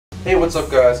Hey, what's up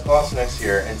guys, Clausenex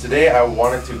here, and today I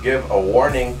wanted to give a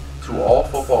warning to all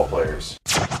football players.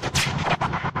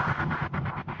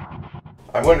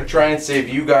 I'm going to try and save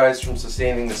you guys from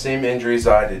sustaining the same injuries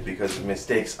I did because of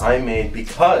mistakes I made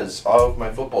because of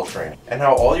my football training. And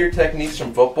how all your techniques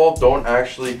from football don't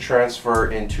actually transfer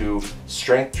into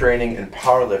strength training and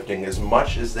powerlifting as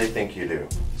much as they think you do.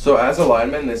 So as a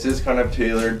lineman, this is kind of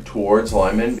tailored towards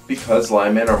linemen because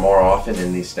linemen are more often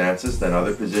in these stances than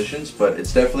other positions, but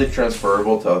it's definitely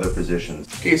transferable to other positions.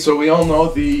 Okay, so we all know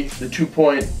the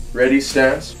 2-point ready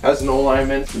stance. As an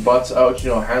O-lineman, your butt's out,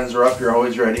 hands are up, you're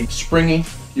always ready. Springy,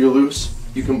 you're loose.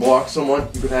 You can block someone,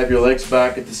 you can have your legs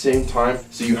back at the same time,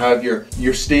 so you have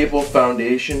your stable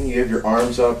foundation, you have your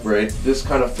arms up, right? This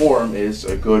kind of form is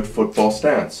a good football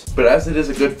stance. But as it is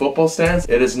a good football stance,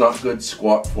 it is not good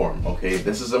squat form, okay?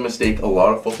 This is a mistake a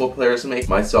lot of football players make,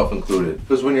 myself included.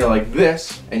 Because when you're like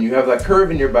this, and you have that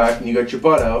curve in your back, and you got your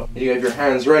butt out, and you have your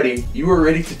hands ready, you are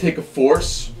ready to take a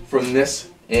force from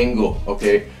this angle,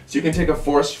 okay? So you can take a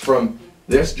force from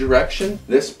this direction,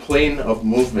 this plane of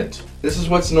movement. This is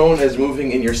what's known as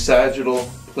moving in your sagittal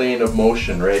plane of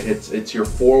motion, right? It's your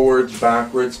forwards,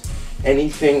 backwards,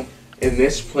 anything in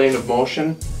this plane of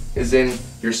motion is in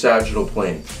your sagittal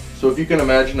plane. So if you can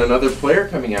imagine another player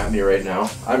coming at me right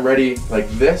now, I'm ready like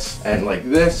this and like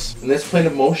this. In this plane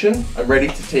of motion, I'm ready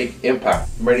to take impact.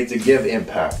 I'm ready to give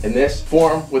impact. And this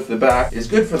form with the back is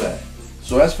good for that.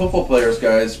 So as football players,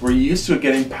 guys, we're used to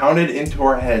getting pounded into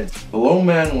our heads. The low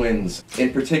man wins.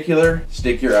 In particular,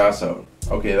 stick your ass out.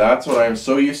 Okay, that's what I'm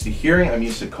so used to hearing. I'm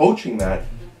used to coaching that.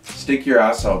 Stick your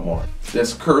ass out more.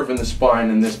 This curve in the spine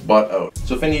and this butt out.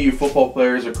 So if any of you football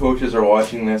players or coaches are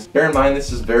watching this, bear in mind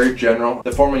this is very general.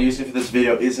 The form I'm using for this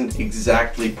video isn't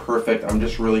exactly perfect. I'm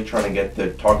just really trying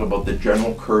to talk about the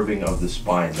general curving of the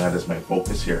spine. That is my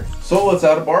focus here. So let's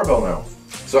add a barbell now.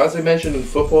 So as I mentioned in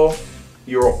football,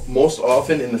 you're most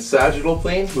often in the sagittal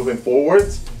plane, moving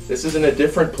forwards. This is in a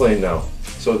different plane now.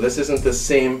 So this isn't the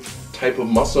same type of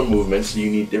muscle movement, so you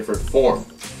need different form.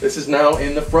 This is now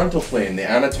in the frontal plane, the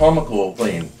anatomical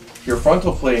plane. Your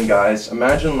frontal plane, guys,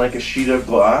 imagine like a sheet of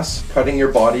glass cutting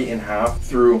your body in half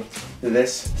through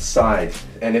this side.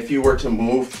 And if you were to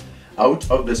move out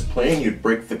of this plane, you'd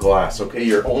break the glass, okay?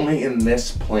 You're only in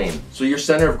this plane. So your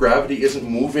center of gravity isn't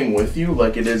moving with you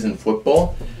like it is in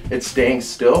football. It's staying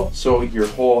still, so your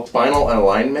whole spinal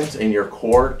alignment and your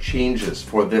core changes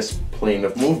for this plane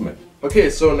of movement. Okay,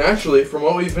 so naturally, from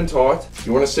what we've been taught,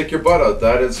 you want to stick your butt out.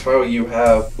 That is how you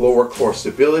have lower core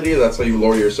stability, that's how you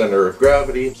lower your center of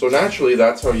gravity. So naturally,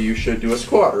 that's how you should do a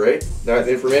squat, right? That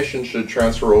information should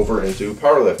transfer over into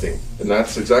powerlifting. And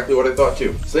that's exactly what I thought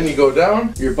too. So then you go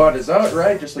down, your butt is out,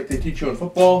 right? Just like they teach you in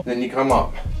football. Then you come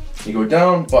up. You go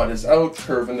down, butt is out,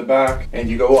 curve in the back, and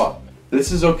you go up.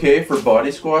 This is okay for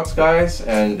body squats, guys,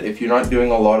 and if you're not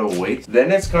doing a lot of weight, then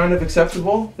it's kind of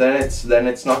acceptable. Then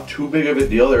it's not too big of a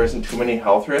deal. There isn't too many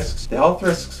health risks. The health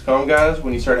risks come, guys,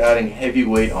 when you start adding heavy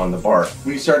weight on the bar.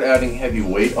 When you start adding heavy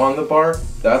weight on the bar,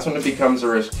 that's when it becomes a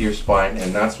risk to your spine,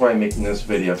 and that's why I'm making this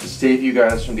video, to save you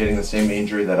guys from getting the same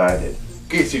injury that I did.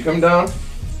 Okay, so you come down,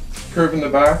 curve in the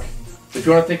back. If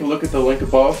you want to take a look at the link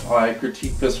above, I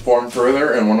critique this form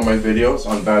further in one of my videos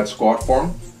on bad squat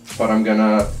form, but I'm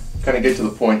gonna kind of get to the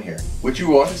point here. What you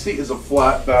want to see is a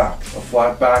flat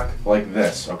back like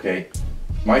this, okay?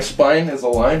 My spine is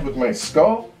aligned with my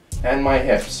skull and my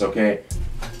hips, okay?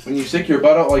 When you stick your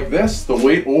butt out like this, the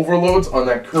weight overloads on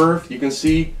that curve. You can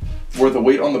see where the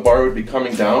weight on the bar would be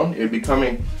coming down. It would be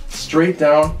coming straight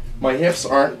down. My hips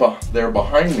aren't, they're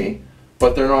behind me,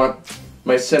 but they're not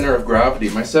my center of gravity.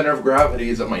 My center of gravity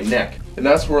is at my neck. And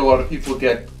that's where a lot of people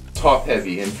get top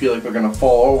heavy and feel like they're gonna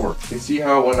fall over. You see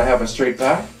how when I have a straight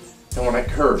back, and when I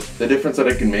curve, the difference that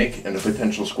I can make in a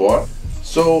potential squat.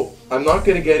 So I'm not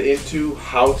going to get into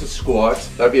how to squat.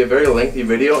 That'd be a very lengthy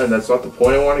video, and that's not the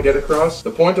point I want to get across.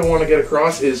 The point I want to get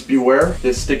across is beware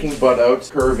this sticking butt out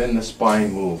curve in the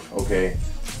spine move, okay?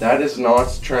 That is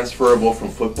not transferable from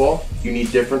football. You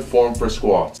need different form for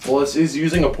squats. Well, this is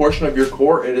using a portion of your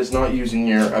core, it is not using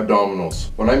your abdominals.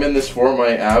 When I'm in this form,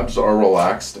 my abs are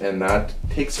relaxed, and that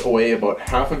takes away about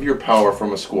half of your power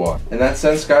from a squat. In that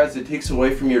sense, guys, it takes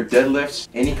away from your deadlifts,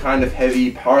 any kind of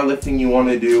heavy powerlifting you want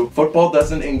to do. Football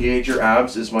doesn't engage your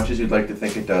abs as much as you'd like to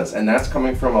think it does, and that's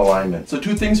coming from alignment. So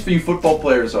 2 things for you football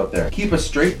players out there. Keep a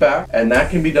straight back, and that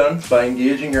can be done by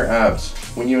engaging your abs.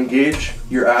 When you engage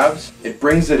your abs, it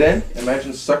brings it in.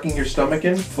 Imagine sucking your stomach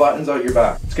in, flattens out your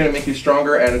back. It's going to make you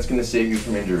stronger, and it's going to save you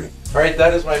from injury. Alright,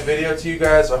 that is my video to you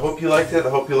guys. I hope you liked it. I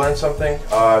hope you learned something.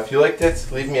 If you liked it,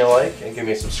 leave me a like and give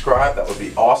me a subscribe. That would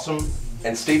be awesome.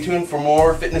 And stay tuned for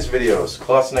more fitness videos.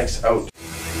 Clausenex out.